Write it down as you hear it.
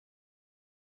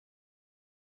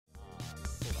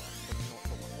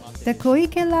The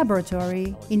Koike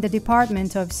laboratory in the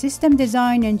Department of System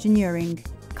Design Engineering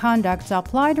conducts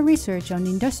applied research on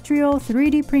industrial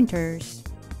 3D printers.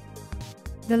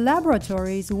 The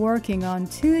laboratory is working on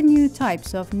two new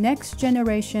types of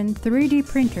next-generation 3D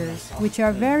printers, which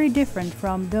are very different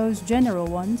from those general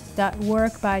ones that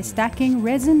work by stacking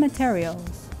resin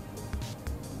materials.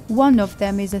 One of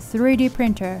them is a 3D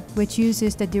printer which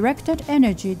uses the directed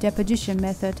energy deposition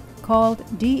method called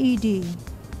DED.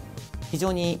 非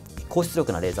常に高出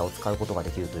力なレーザーを使うことが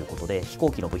できるということで、飛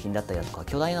行機の部品だったりだとか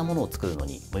巨大なものを作るの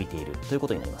に向いているというこ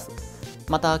とになります。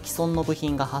また既存の部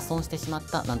品が破損してしまっ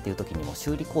たなんていう時にも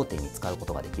修理工程に使うこ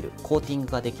とができる、コーティン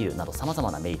グができるなど様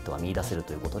々なメリットが見出せる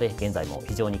ということで、現在も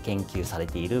非常に研究され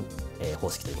ている方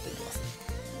式ということになります。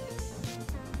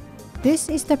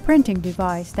This is the printing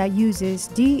device that uses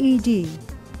DED.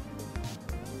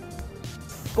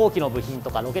 飛行機の部品と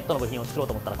かロケットの部品を作ろう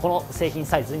と思ったらこの製品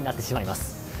サイズになってしまいま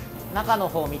す。中の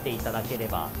方を見ていただけれ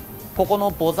ば、ここ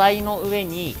の母材の上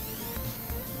に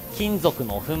金属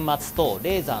の粉末と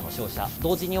レーザーの照射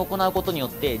同時に行うことによっ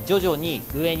て徐々に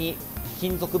上に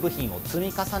金属部品を積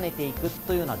み重ねていく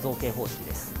というような造形方式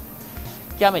です。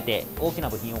極めて大きな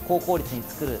部品を高効率に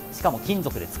作る、しかも金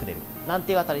属で作れるなん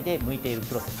ていうあたりで向いている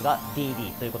プロセスが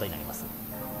DD ということになります。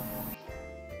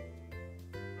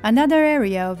Another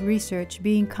area of research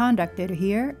being conducted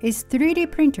here is 3D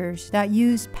printers that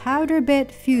use powder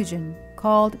bed fusion,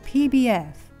 called PBF.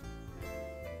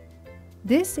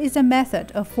 This is a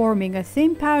method of forming a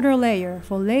thin powder layer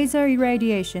for laser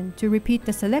irradiation to repeat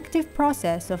the selective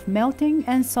process of melting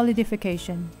and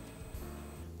solidification.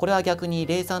 これは逆に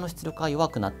レーザーの出力が弱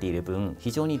くなっている分、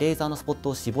非常にレーザーのスポッ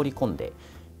トを絞り込んで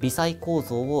微細構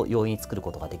造を容易に作る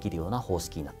ことができるような方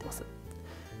式になっています。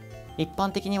一般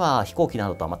的には飛行機な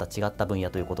どとはまた違った分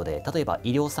野ということで、例えば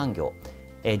医療産業、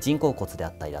人工骨であ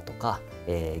ったりだとか、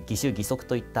義手義足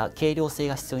といった軽量性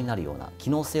が必要になるような、機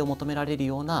能性を求められる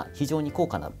ような非常に高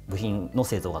価な部品の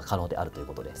製造が可能であるという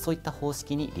ことで、そういった方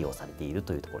式に利用されている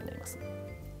というところになります。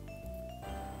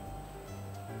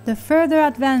The further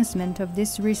advancement of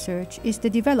this research is the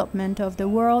development of the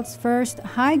world's first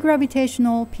high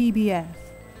gravitational PBF.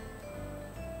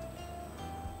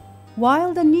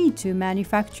 While the need to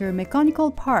manufacture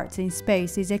mechanical parts in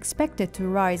space is expected to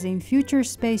rise in future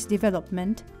space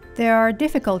development, there are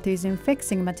difficulties in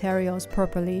fixing materials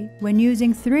properly when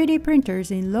using 3D printers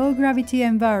in low-gravity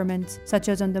environments such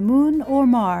as on the Moon or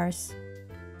Mars.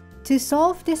 To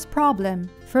solve this problem,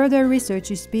 further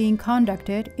research is being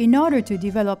conducted in order to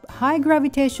develop high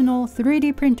gravitational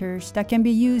 3D printers that can be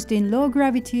used in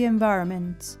low-gravity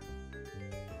environments.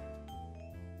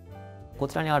 こ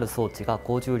ちらにある装置が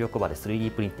高重力場で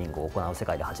 3D プリンティングを行う世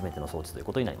界で初めての装置という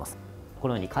ことになります。こ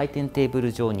のように回転テーブ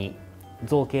ル上に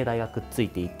造形台がくっつい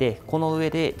ていて、この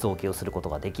上で造形をすること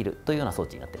ができるというような装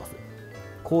置になっています。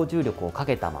高重力をか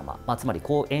けたまま、つまり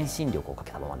高遠心力をか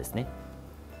けたままですね。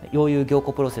溶融凝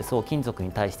固プロセスを金属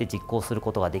に対して実行する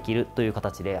ことができるという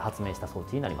形で発明した装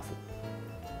置になります。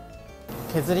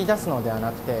削り出すのでは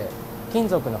なくて、金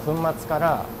属の粉末か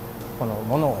らこの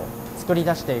ものを作り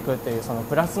出していくという、その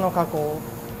プラスの加工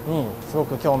にすご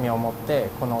く興味を持って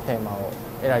このテーマを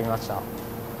選びました。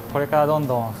これからどん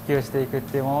どん普及していくっ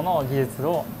ていうものの技術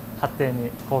を発展に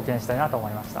貢献したいなと思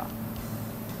いました。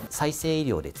再生医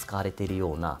療で使われている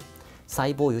ような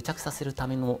細胞を癒着させるた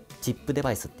めのチップデ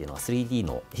バイスっていうのは 3D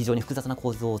の非常に複雑な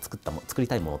構造を作り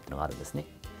たいものっていうのがあるんですね。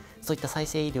そういった再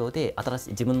生医療で新しい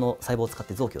自分の細胞を使っ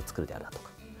て臓器を作るであるだとか、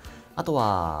あと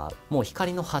はもう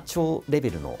光の波長レベ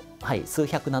ルの、数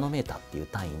百ナノメーターっていう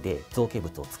単位で造形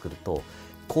物を作ると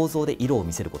構造で色を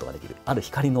見せることができる、ある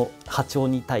光の波長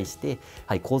に対して、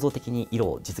構造的に色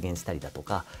を実現したりだと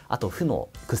か、あと負の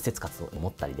屈折活動を持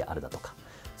ったりであるだとか、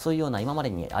そういうような今ま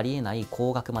でにありえない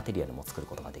光学マテリアルも作る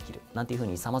ことができるなんていうふう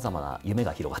にさまざまな夢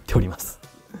が広がっております。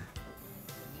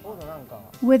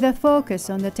With a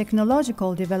focus on the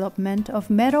technological development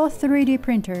of metal 3D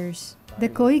printers, the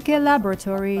Koike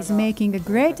laboratory is making a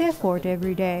great effort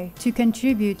every day to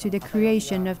contribute to the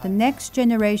creation of the next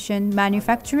generation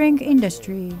manufacturing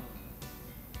industry.